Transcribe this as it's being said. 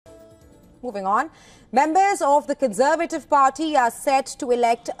Moving on, members of the Conservative Party are set to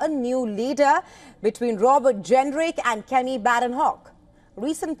elect a new leader between Robert Jenrick and Kemi Badenoch. A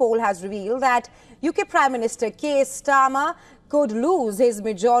recent poll has revealed that UK Prime Minister Keir Starmer could lose his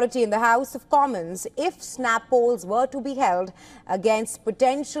majority in the House of Commons if snap polls were to be held against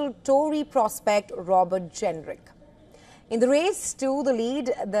potential Tory prospect Robert Jenrick. In the race to the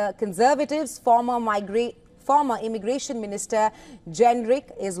lead, the Conservatives' former Immigration Minister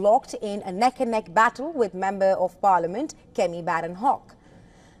Jenrick is locked in a neck-and-neck battle with Member of Parliament Kemi Badenoch.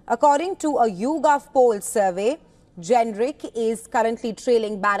 According to a YouGov poll survey, Jenrick is currently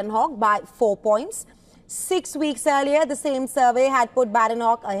trailing Badenoch by 4 points. 6 weeks earlier, the same survey had put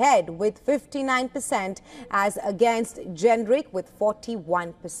Badenoch ahead with 59% as against Jenrick with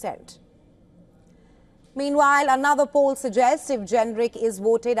 41%. Meanwhile, another poll suggests if Jenrick is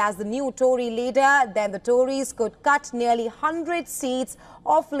voted as the new Tory leader, then the Tories could cut nearly 100 seats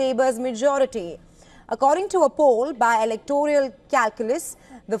of Labour's majority. According to a poll by Electoral Calculus,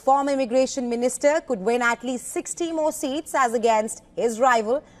 the former Immigration Minister could win at least 60 more seats as against his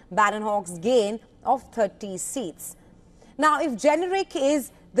rival, Badenoch's gain of 30 seats. Now, if Jenrick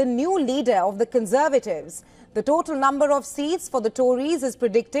is the new leader of the Conservatives, the total number of seats for the Tories is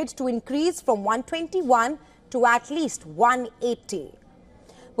predicted to increase from 121 to at least 180.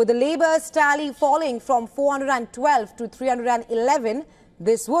 With the Labour's tally falling from 412 to 311,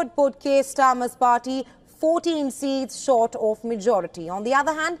 this would put Keir Starmer's party 14 seats short of majority. On the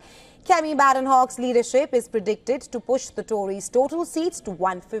other hand, Kemi Badenoch's leadership is predicted to push the Tories' total seats to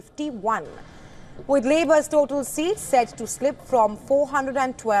 151, with Labour's total seats set to slip from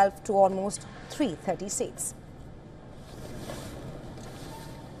 412 to almost 330 seats.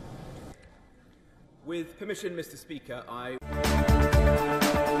 With permission, Mr. Speaker, I